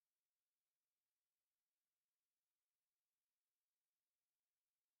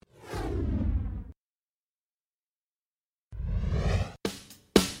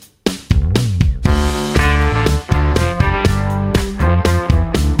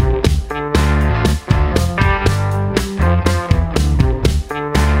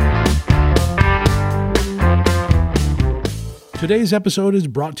Today's episode is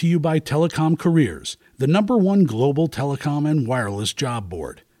brought to you by Telecom Careers, the #1 global telecom and wireless job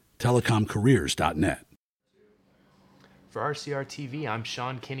board. telecomcareers.net. For RCR TV, I'm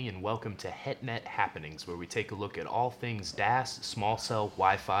Sean Kinney, and welcome to HetNet Happenings, where we take a look at all things DAS, small cell,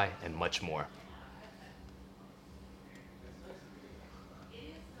 Wi-Fi, and much more.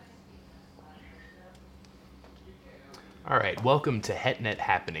 All right, welcome to HetNet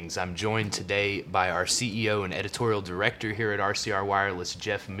Happenings. I'm joined today by our CEO and editorial director here at RCR Wireless,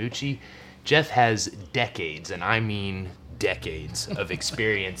 Jeff Mucci. Jeff has decades, and I mean decades, of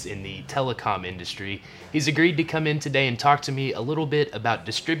experience in the telecom industry. He's agreed to come in today and talk to me a little bit about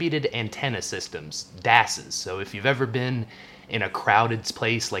distributed antenna systems, DASs. So if you've ever been in a crowded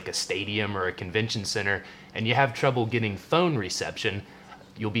place like a stadium or a convention center and you have trouble getting phone reception,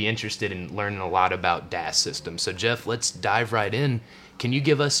 you'll be interested in learning a lot about DAS systems. So Jeff, let's dive right in. Can you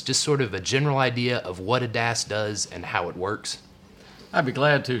give us just sort of a general idea of what a DAS does and how it works? I'd be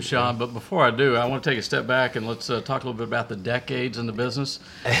glad to, Sean, but before I do, I want to take a step back and let's talk a little bit about the decades in the business.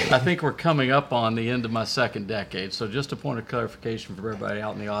 I think we're coming up on the end of my second decade, so just a point of clarification for everybody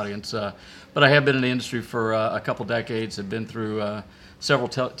out in the audience. But I have been in the industry for a couple decades. I've been through several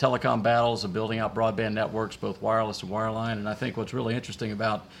telecom battles of building out broadband networks, both wireless and wireline, and I think what's really interesting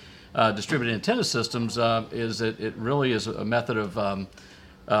about distributed antenna systems is that it really is a method of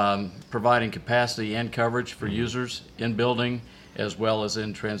providing capacity and coverage for users in building, as well as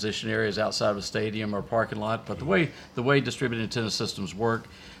in transition areas outside of a stadium or parking lot. But the way distributed antenna systems work,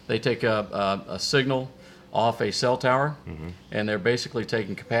 they take a signal off a cell tower, and they're basically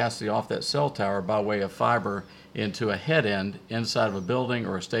taking capacity off that cell tower by way of fiber into a head end inside of a building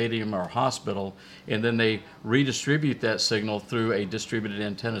or a stadium or a hospital, and then they redistribute that signal through a distributed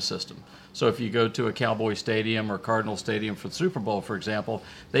antenna system. So if you go to a Cowboy Stadium or Cardinal Stadium for the Super Bowl, for example,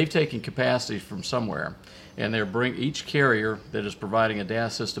 they've taken capacity from somewhere, and they're each carrier that is providing a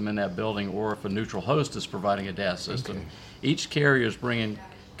DAS system in that building, or if a neutral host is providing a DAS system, each carrier is bringing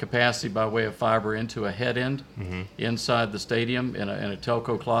capacity by way of fiber into a head end inside the stadium in a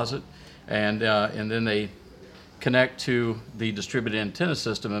telco closet, and then they connect to the distributed antenna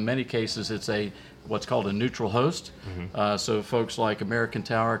system. In many cases, it's what's called a neutral host. So folks like American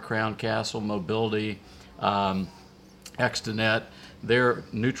Tower, Crown Castle, Mobility, Extenet, they're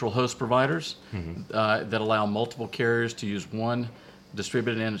neutral host providers that allow multiple carriers to use one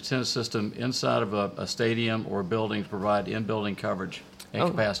distributed antenna system inside of a stadium or a building to provide in-building coverage and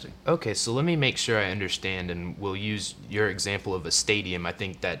capacity. Okay, so let me make sure I understand, and we'll use your example of a stadium. I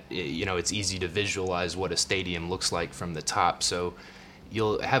think that, it's easy to visualize what a stadium looks like from the top. So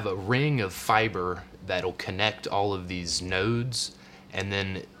you'll have a ring of fiber that'll connect all of these nodes, and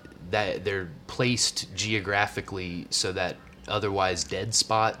then that they're placed geographically so that otherwise dead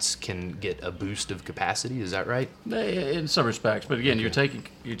spots can get a boost of capacity. Is that right? In some respects, but again, you're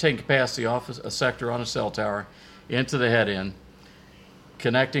taking capacity off a sector on a cell tower into the head end,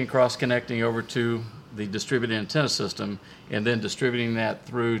 cross-connecting over to the distributed antenna system, and then distributing that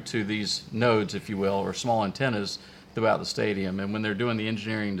through to these nodes, if you will, or small antennas throughout the stadium. And when they're doing the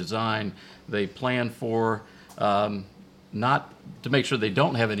engineering design, they plan for not to make sure they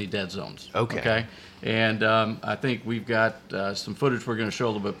don't have any dead zones. Okay. And I think we've got some footage we're going to show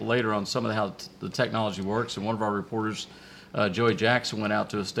a little bit later on some of how the technology works. And one of our reporters, Joey Jackson, went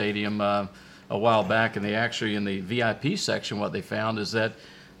out to a stadium a while back, and they actually, in the VIP section, what they found is that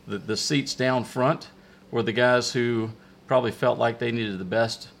the seats down front were the guys who probably felt like they needed the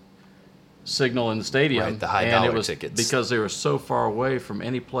best signal in the stadium. Right, the high dollar it was tickets. Because they were so far away from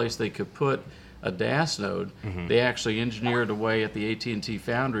any place they could put a DAS node, they actually engineered a way at the AT&T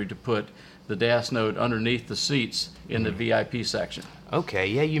Foundry to put the DAS node underneath the seats in the VIP section. Okay,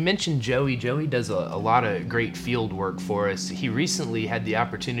 yeah, you mentioned Joey. Joey does a lot of great field work for us. He recently had the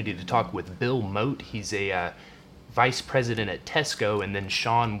opportunity to talk with Bill Mote. He's a vice president at Tesco, and then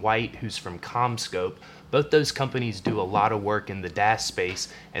Sean White, who's from CommScope. Both those companies do a lot of work in the DAS space,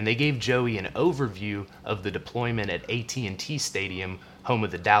 and they gave Joey an overview of the deployment at AT&T Stadium, home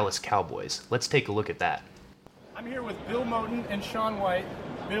of the Dallas Cowboys. Let's take a look at that. I'm here with Bill Moten and Sean White.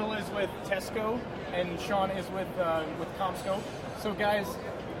 Bill is with Tesco, and Sean is with CommScope. So guys,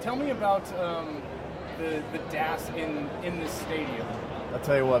 tell me about the DAS in this stadium. I'll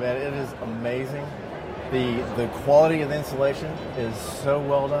tell you what, man, it is amazing. The quality of the installation is so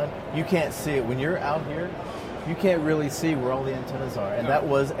well done. You can't see it. When you're out here, you can't really see where all the antennas are, and that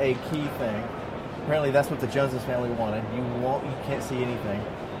was a key thing. Apparently that's what the Joneses family wanted. You can't see anything.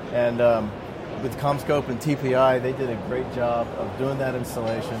 And with CommScope and TPI, they did a great job of doing that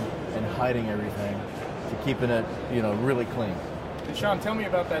installation and hiding everything to keeping it, really clean. And Sean, tell me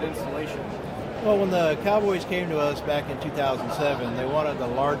about that installation. Well, when the Cowboys came to us back in 2007, they wanted the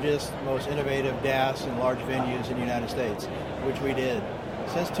largest, most innovative DAS in large venues in the United States, which we did.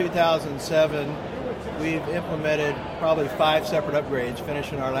 Since 2007, we've implemented probably 5 separate upgrades,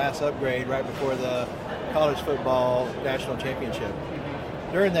 finishing our last upgrade right before the college football national championship.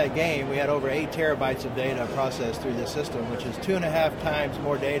 During that game, we had over 8 terabytes of data processed through this system, which is 2.5 times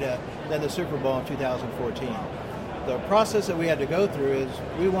more data than the Super Bowl in 2014. The process that we had to go through is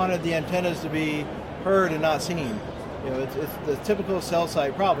we wanted the antennas to be heard and not seen. It's the typical cell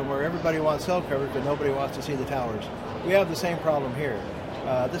site problem where everybody wants cell coverage but nobody wants to see the towers. We have the same problem here.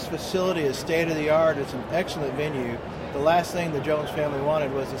 This facility is state of the art. It's an excellent venue. The last thing the Jones family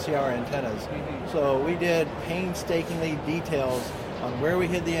wanted was to see our antennas. So we did painstakingly details on where we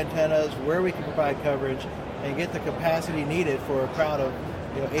hid the antennas, where we could provide coverage, and get the capacity needed for a crowd of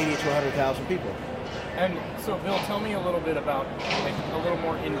 80 to 100,000 people. And so, Bill, tell me a little bit about, a little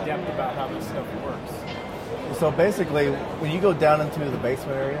more in depth about how this stuff works. So basically, when you go down into the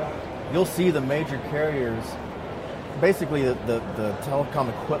basement area, you'll see the major carriers, basically the telecom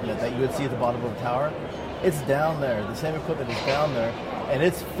equipment that you would see at the bottom of the tower. It's down there. The same equipment is down there, and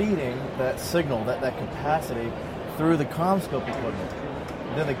it's feeding that signal, that capacity, through the CommScope equipment.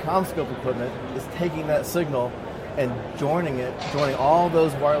 Then the CommScope equipment is taking that signal and joining all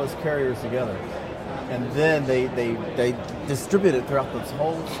those wireless carriers together. And then they distribute it throughout this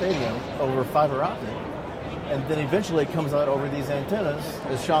whole stadium over fiber optic. And then eventually it comes out over these antennas,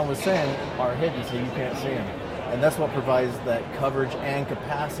 as Sean was saying, are hidden so you can't see them. And that's what provides that coverage and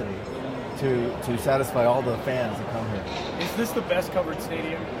capacity to satisfy all the fans that come here. Is this the best covered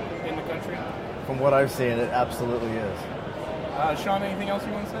stadium in the country? From what I've seen, it absolutely is. Sean, anything else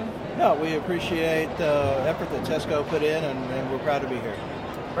you want to say? No, we appreciate the effort that Tesco put in, and we're proud to be here.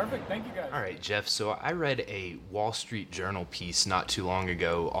 Perfect. Thank you, guys. All right, Jeff. So I read a Wall Street Journal piece not too long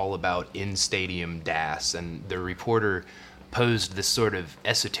ago all about in-stadium DAS, and the reporter posed this sort of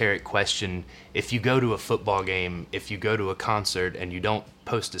esoteric question. If you go to a football game, if you go to a concert, and you don't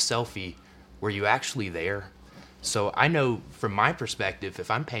post a selfie, were you actually there? So I know from my perspective, if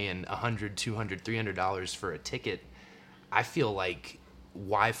I'm paying $100, $200, $300 for a ticket, I feel like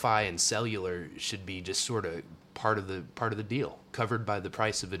Wi-Fi and cellular should be just sort of part of the deal, covered by the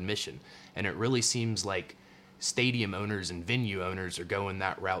price of admission. And it really seems like stadium owners and venue owners are going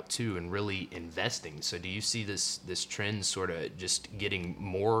that route too and really investing. So do you see this trend sort of just getting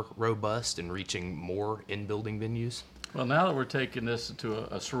more robust and reaching more in-building venues? Well, now that we're taking this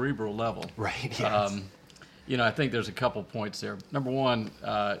to a cerebral level, right? Yes. I think there's a couple points there. Number one,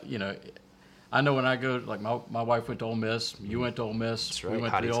 I know when I go, like my wife went to Ole Miss, you went to Ole Miss, That's right. We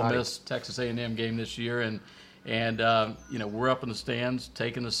went to the Ole Miss Texas A&M game this year, and we're up in the stands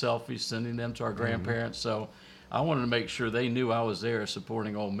taking the selfies, sending them to our grandparents. So I wanted to make sure they knew I was there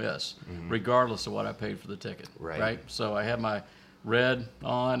supporting Ole Miss, regardless of what I paid for the ticket. Right. So I had my red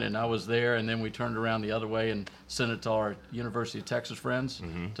on, and I was there, and then we turned around the other way and sent it to our University of Texas friends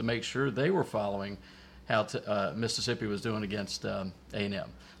to make sure they were following how Mississippi was doing against A&M.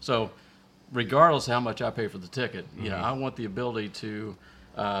 So regardless of how much I pay for the ticket, I want the ability to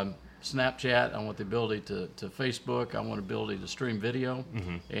Snapchat, I want the ability to Facebook, I want the ability to stream video.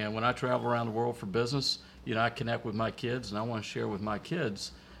 And when I travel around the world for business, I connect with my kids, and I want to share with my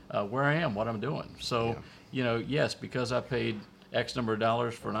kids where I am, what I'm doing. So, yes, because I paid X number of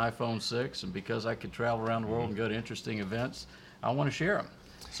dollars for an iPhone 6, and because I could travel around the world and go to interesting events, I want to share them.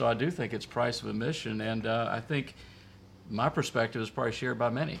 So I do think it's price of admission, and I think my perspective is probably shared by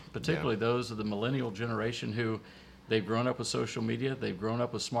many, particularly those of the millennial generation who they've grown up with social media, they've grown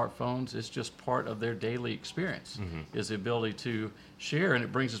up with smartphones. It's just part of their daily experience is the ability to share, and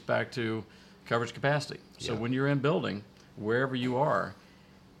it brings us back to coverage capacity. So when you're in building, wherever you are,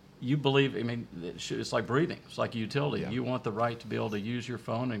 you believe, it's like breathing. It's like a utility. You want the right to be able to use your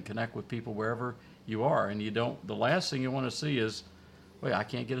phone and connect with people wherever you are, and the last thing you want to see is, wait, I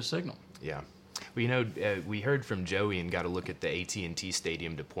can't get a signal. Yeah. Well, we heard from Joey and got a look at the AT&T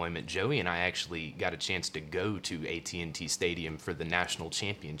Stadium deployment. Joey and I actually got a chance to go to AT&T Stadium for the national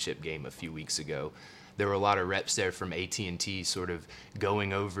championship game a few weeks ago. There were a lot of reps there from AT&T sort of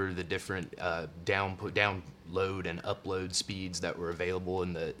going over the different download and upload speeds that were available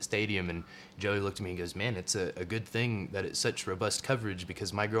in the stadium. And Joey looked at me and goes, man, it's a good thing that it's such robust coverage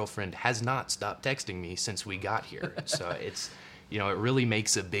because my girlfriend has not stopped texting me since we got here. So it's... it really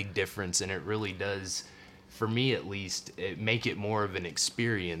makes a big difference, and it really does, for me at least, make it more of an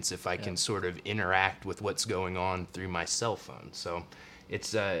experience if I can sort of interact with what's going on through my cell phone. So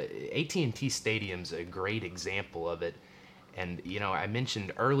it's AT&T Stadium's a great example of it. And, I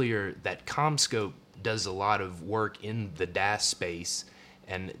mentioned earlier that CommScope does a lot of work in the DAS space,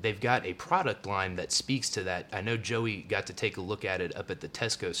 And they've got a product line that speaks to that. I know Joey got to take a look at it up at the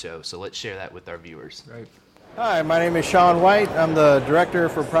Tesco show, so let's share that with our viewers. Right. Hi, my name is Sean White. I'm the Director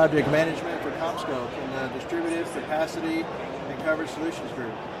for Project Management for CommScope in the Distributive Capacity and Coverage Solutions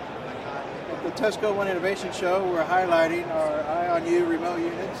Group. At the Tesco One Innovation Show, we're highlighting our ION-U remote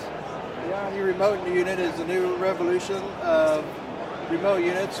units. The ION-U remote unit is the new revolution of remote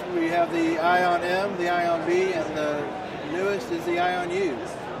units. We have the ION-M, the ION-B, and the newest is the ION-U.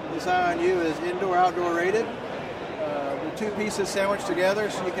 This ION-U is indoor-outdoor rated. The two pieces sandwiched together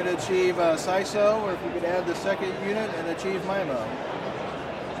so you can achieve SISO, or if you could add the second unit and achieve MIMO.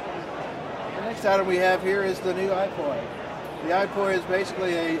 The next item we have here is the new iPOI. The iPOI is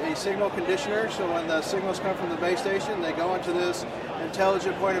basically a signal conditioner, so when the signals come from the base station, they go into this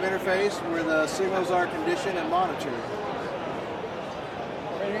intelligent point of interface where the signals are conditioned and monitored.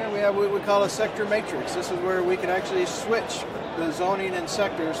 Right here we have what we call a sector matrix. This is where we can actually switch the zoning and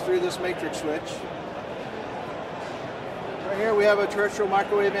sectors through this matrix switch. Right here we have a terrestrial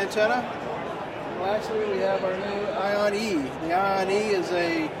microwave antenna. And lastly, we have our new ION-E. The ION-E is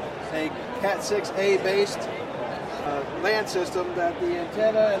a Cat6A based LAN system that the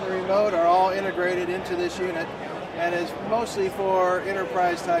antenna and the remote are all integrated into this unit and is mostly for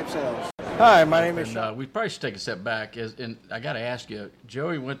enterprise type sales. Hi, my name is Sean. We probably should take a step back. And I got to ask you,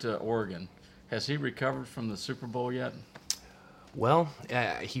 Joey went to Oregon. Has he recovered from the Super Bowl yet? Well,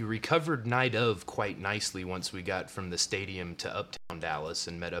 he recovered night of quite nicely once we got from the stadium to uptown Dallas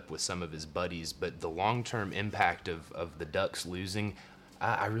and met up with some of his buddies. But the long-term impact of the Ducks losing,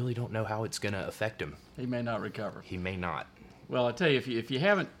 I really don't know how it's going to affect him. He may not recover. He may not. Well, I tell you, if you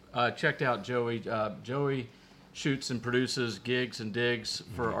haven't checked out Joey, Joey shoots and produces gigs and digs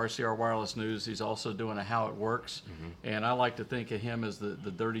for RCR Wireless News. He's also doing a How It Works, and I like to think of him as the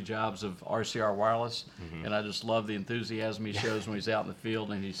dirty jobs of RCR Wireless, and I just love the enthusiasm he shows when he's out in the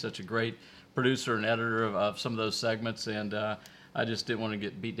field, and he's such a great producer and editor of some of those segments, and I just didn't want to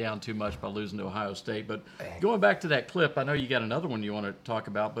get beat down too much by losing to Ohio State. But going back to that clip, I know you got another one you want to talk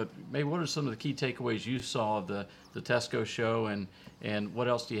about, but maybe what are some of the key takeaways you saw of the Tesco show, and what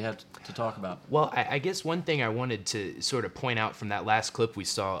else do you have to talk about? Well, I guess one thing I wanted to sort of point out from that last clip we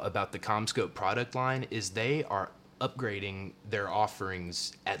saw about the CommScope product line is they are upgrading their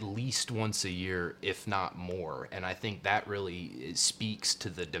offerings at least once a year, if not more. And I think that really speaks to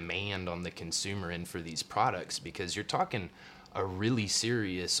the demand on the consumer end for these products, because you're talking a really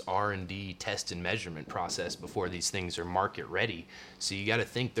serious R&D test and measurement process before these things are market ready. So you got to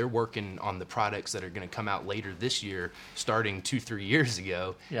think they're working on the products that are going to come out later this year, starting 2-3 years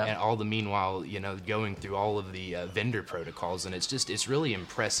ago, and all the meanwhile, going through all of the vendor protocols. And it's really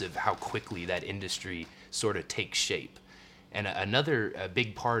impressive how quickly that industry sort of takes shape. And another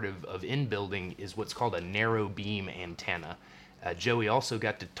big part of in-building is what's called a narrow beam antenna. Joey also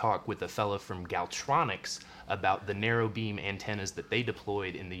got to talk with a fellow from Galtronics about the narrow beam antennas that they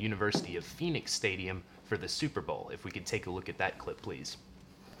deployed in the University of Phoenix Stadium for the Super Bowl. If we could take a look at that clip, please.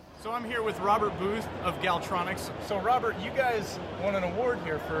 So I'm here with Robert Booth of Galtronics. So Robert, you guys won an award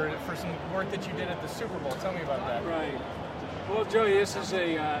here for some work that you did at the Super Bowl. Tell me about that. Right. Well, Joey, this is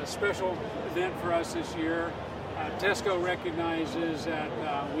a special event for us this year. Tesco recognizes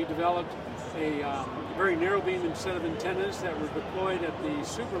that we developed a very narrow beam set of antennas that were deployed at the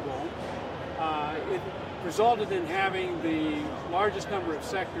Super Bowl. It resulted in having the largest number of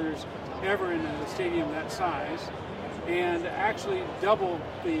sectors ever in a stadium that size, and actually doubled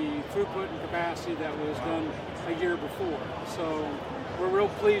the throughput and capacity that was done a year before. So we're real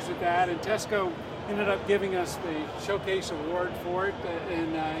pleased with that, and Tesco ended up giving us the Showcase Award for it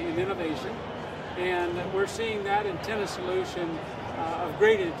in innovation. And we're seeing that antenna solution of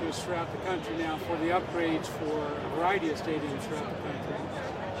great interest throughout the country now for the upgrades for a variety of stadiums throughout the country.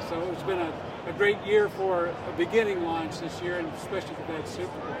 So it's been a great year for a beginning launch this year, and especially for that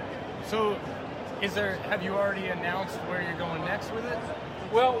Super Bowl. So have you already announced where you're going next with it?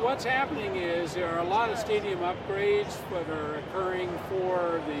 Well, what's happening is there are a lot of stadium upgrades that are occurring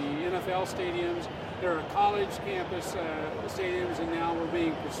for the NFL stadiums. There are college campus stadiums, and now we're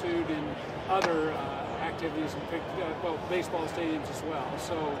being pursued in other activities, baseball stadiums as well.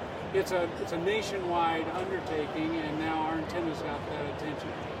 So it's a nationwide undertaking, and now our antennas got that attention.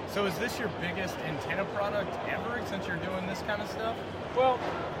 So is this your biggest antenna product ever since you're doing this kind of stuff? Well,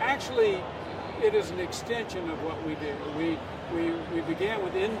 actually, it is an extension of what we do. We began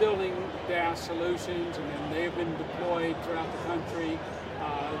with in-building DAS solutions, and then they've been deployed throughout the country.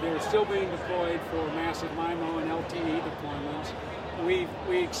 They're still being deployed for massive MIMO and LTE deployments.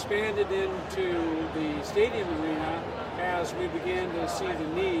 We expanded into the stadium arena as we began to see the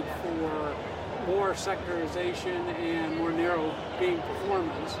need for more sectorization and more narrow beam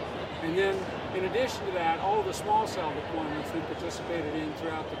performance. And then in addition to that, all the small cell deployments we participated in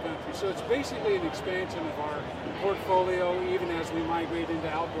throughout the country. So it's basically an expansion of our portfolio, even as we migrate into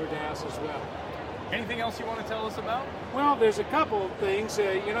outdoor DAS as well. Anything else you want to tell us about? Well, there's a couple of things.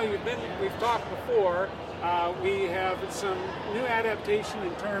 We've talked before. We have some new adaptation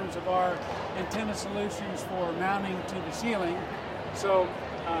in terms of our antenna solutions for mounting to the ceiling. So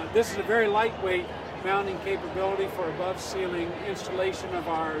this is a very lightweight mounting capability for above ceiling installation of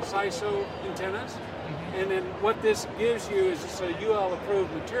our CISO antennas. And then what this gives you is it's a UL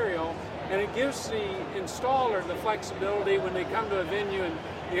approved material, and it gives the installer the flexibility when they come to a venue and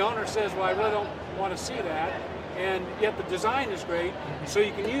the owner says, well, I really don't want to see that, and yet the design is great, so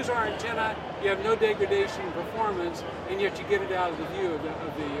you can use our antenna, you have no degradation in performance, and yet you get it out of the view of the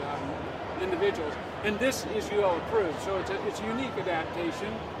individuals. And this is UL approved, so it's a unique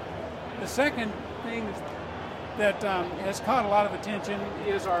adaptation. The second thing that has caught a lot of attention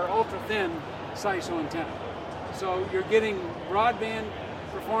is our ultra-thin CISO antenna. So you're getting broadband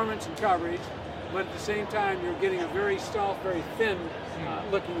performance and coverage, but at the same time you're getting a very stealth, very thin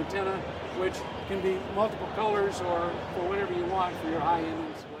looking antenna, which can be multiple colors or for whatever you want for your high-end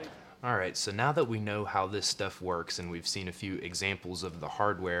installation. All right, so now that we know how this stuff works and we've seen a few examples of the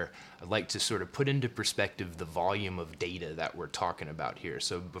hardware, I'd like to sort of put into perspective the volume of data that we're talking about here.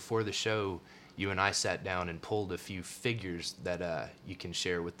 So before the show, you and I sat down and pulled a few figures that you can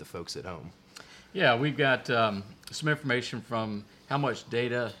share with the folks at home. Yeah, we've got some information from how much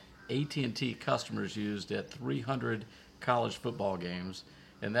data AT&T customers used at 300 college football games,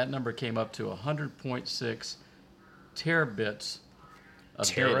 and that number came up to 100.6 terabits of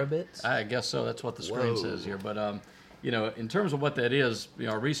Terabits? data. I guess so. That's what the screen says here. But in terms of what that is,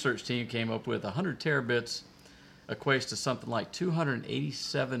 our research team came up with 100 terabits equates to something like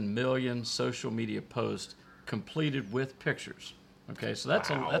 287 million social media posts completed with pictures. Okay, so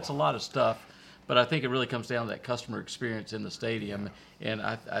that's a lot of stuff. But I think it really comes down to that customer experience in the stadium. And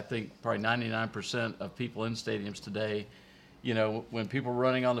I think probably 99% of people in stadiums today, when people were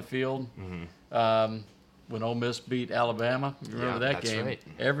running on the field, when Ole Miss beat Alabama, you remember that game? Right.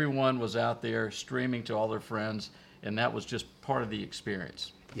 Everyone was out there streaming to all their friends, and that was just part of the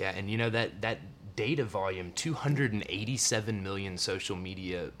experience. Yeah, and that data volume, 287 million social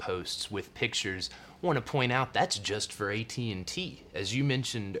media posts with pictures. I want to point out that's just for AT&T. As you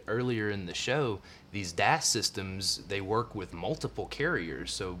mentioned earlier in the show, these DAS systems, they work with multiple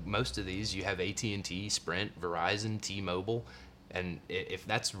carriers. So most of these, you have AT&T, Sprint, Verizon, T-Mobile. And if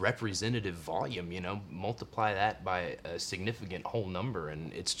that's representative volume, multiply that by a significant whole number,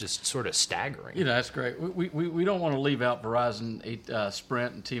 and it's just sort of staggering. That's great. We don't want to leave out Verizon,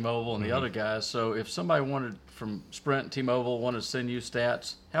 Sprint, and T-Mobile and the other guys. So if somebody from Sprint and T-Mobile wanted to send you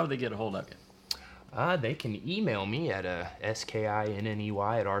stats, how would they get a hold of you? They can email me at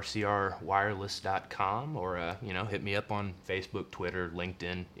skinney@rcrwireless.com or, hit me up on Facebook, Twitter,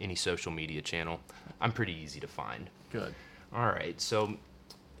 LinkedIn, any social media channel. I'm pretty easy to find. Good. All right, so,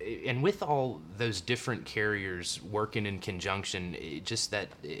 and with all those different carriers working in conjunction,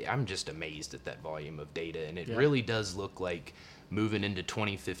 I'm just amazed at that volume of data, and it really does look like moving into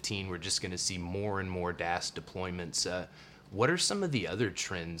 2015, we're just going to see more and more DAS deployments. What are some of the other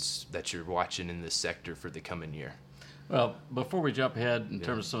trends that you're watching in this sector for the coming year? Well, before we jump ahead in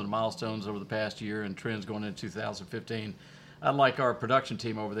terms of some of the milestones over the past year and trends going into 2015, I'd like our production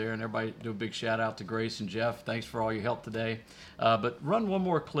team over there, and everybody do a big shout out to Grace and Jeff. Thanks for all your help today. But run one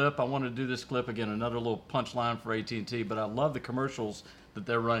more clip. I want to do this clip again, another little punchline for AT&T, but I love the commercials that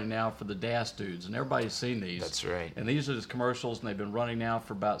they're running now for the DAS dudes, and everybody's seen these. That's right. And these are just commercials, and they've been running now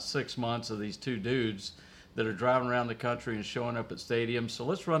for about 6 months of these two dudes that are driving around the country and showing up at stadiums. So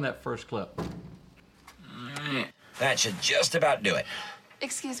let's run that first clip. That should just about do it.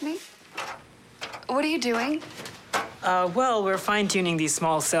 Excuse me? What are you doing? Well, we're fine-tuning these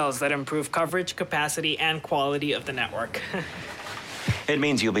small cells that improve coverage, capacity, and quality of the network. It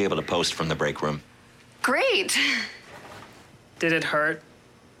means you'll be able to post from the break room. Great! Did it hurt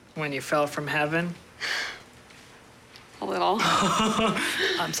when you fell from heaven? A little.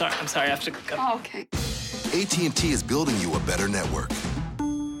 I'm sorry, I have to go. Oh, okay. AT&T is building you a better network.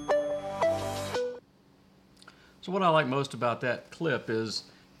 So what I like most about that clip is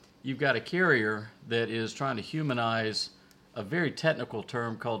you've got a carrier that is trying to humanize a very technical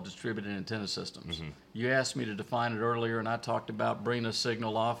term called distributed antenna systems. You asked me to define it earlier, and I talked about bringing a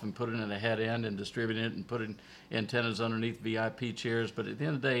signal off and putting it in a head end and distributing it and putting antennas underneath VIP chairs. But at the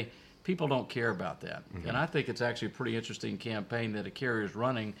end of the day, people don't care about that. And I think it's actually a pretty interesting campaign that a carrier is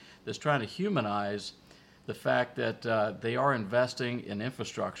running that's trying to humanize the fact that they are investing in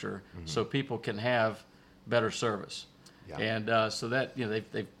infrastructure so people can have better service. Yeah. And so that,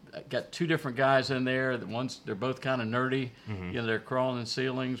 they've got two different guys in there. They're both kind of nerdy. They're crawling in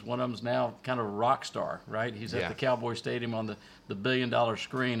ceilings. One of them's now kind of a rock star, right? He's at the Cowboy Stadium on the $1 billion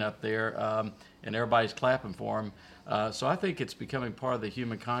screen up there, and everybody's clapping for him. So I think it's becoming part of the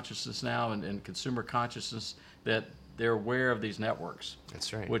human consciousness now and consumer consciousness that they're aware of these networks.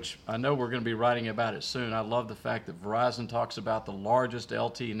 That's right. Which I know we're going to be writing about it soon. I love the fact that Verizon talks about the largest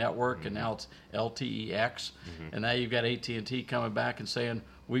LTE network, and now it's LTEX. And now you've got AT&T coming back and saying,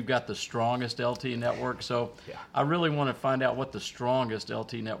 we've got the strongest LTE network. So I really want to find out what the strongest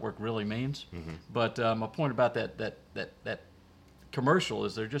LTE network really means. But my point about that commercial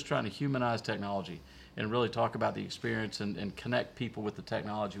is they're just trying to humanize technology and really talk about the experience and connect people with the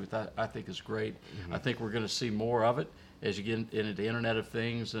technology, which I think is great. I think we're going to see more of it as you get into the Internet of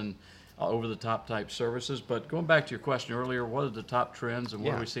Things and over-the-top type services. But going back to your question earlier, what are the top trends and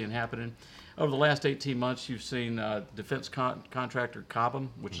what are we seeing happening? Over the last 18 months, you've seen defense contractor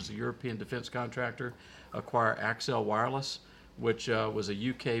Cobham, which is a European defense contractor, acquire Axel Wireless, which was a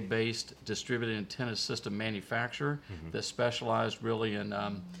UK-based distributed antenna system manufacturer that specialized really in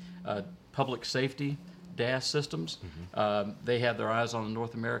public safety DAS systems. They had their eyes on the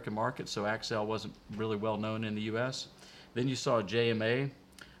North American market, so Axel wasn't really well known in the U.S. Then you saw JMA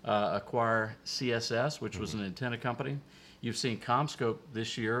acquire CSS, which was an antenna company. You've seen CommScope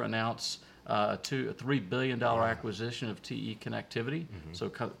this year announce a $3 billion acquisition of TE Connectivity, so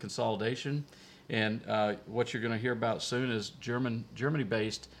consolidation. And what you're going to hear about soon is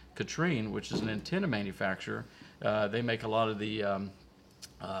Germany-based Katrine, which is an antenna manufacturer. They make a lot of the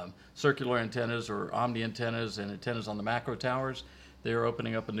circular antennas or omni antennas and antennas on the macro towers. They're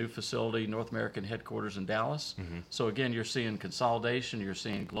opening up a new facility, North American headquarters in Dallas. So again, you're seeing consolidation, you're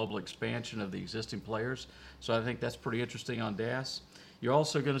seeing global expansion of the existing players. So I think that's pretty interesting on DAS. You're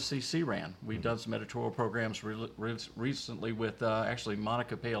also going to see CRAN. We've done some editorial programs recently with actually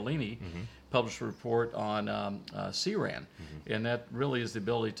Monica Paolini published a report on CRAN. And that really is the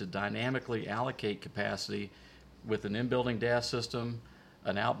ability to dynamically allocate capacity with an in-building DAS system,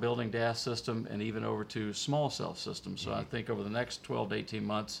 an outbuilding DAS system, and even over to small cell systems. So I think over the next 12 to 18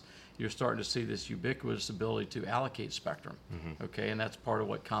 months, you're starting to see this ubiquitous ability to allocate spectrum. Okay, and that's part of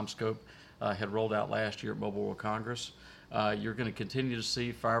what CommScope had rolled out last year at Mobile World Congress. You're going to continue to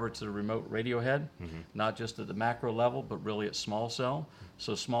see fiber to the remote radio head, not just at the macro level, but really at small cell.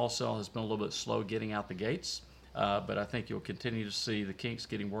 So small cell has been a little bit slow getting out the gates, but I think you'll continue to see the kinks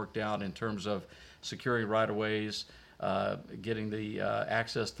getting worked out in terms of securing right-of-ways, getting the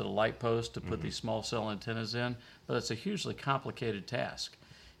access to the light post to put these small cell antennas in, but it's a hugely complicated task.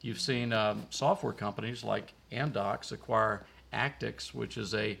 You've seen software companies like Amdocs acquire Actix, which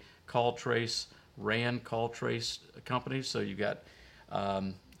is a call trace, RAN call trace company. So you've got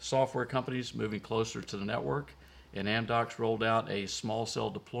software companies moving closer to the network, and Amdocs rolled out a small cell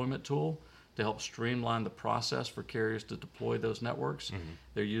deployment tool to help streamline the process for carriers to deploy those networks.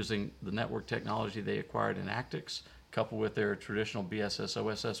 They're using the network technology they acquired in Actix, coupled with their traditional BSS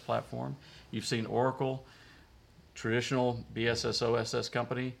OSS platform. You've seen Oracle, traditional BSS OSS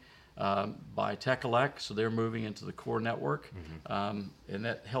company, by Tekelec, so they're moving into the core network, and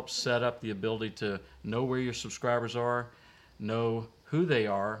that helps set up the ability to know where your subscribers are, know who they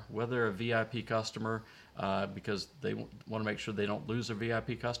are, whether they're a VIP customer, because they want to make sure they don't lose their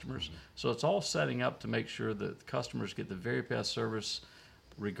VIP customers. So it's all setting up to make sure that customers get the very best service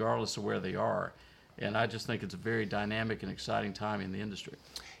regardless of where they are. And I just think it's a very dynamic and exciting time in the industry.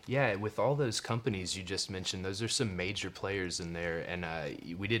 Yeah, with all those companies you just mentioned, those are some major players in there, and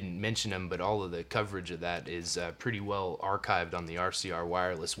we didn't mention them, but all of the coverage of that is pretty well archived on the RCR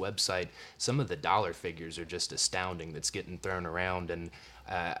Wireless website. Some of the dollar figures are just astounding that's getting thrown around, and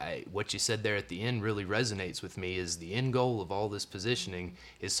what you said there at the end really resonates with me, is the end goal of all this positioning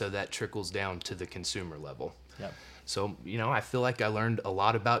is so that trickles down to the consumer level. Yep. So, I feel like I learned a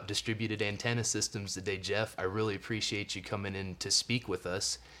lot about distributed antenna systems today, Jeff. I really appreciate you coming in to speak with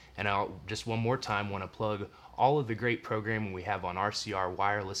us. And I'll just one more time want to plug all of the great programming we have on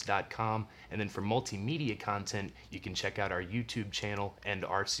rcrwireless.com. And then for multimedia content, you can check out our YouTube channel and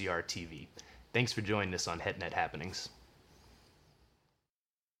RCR TV. Thanks for joining us on HetNet Happenings.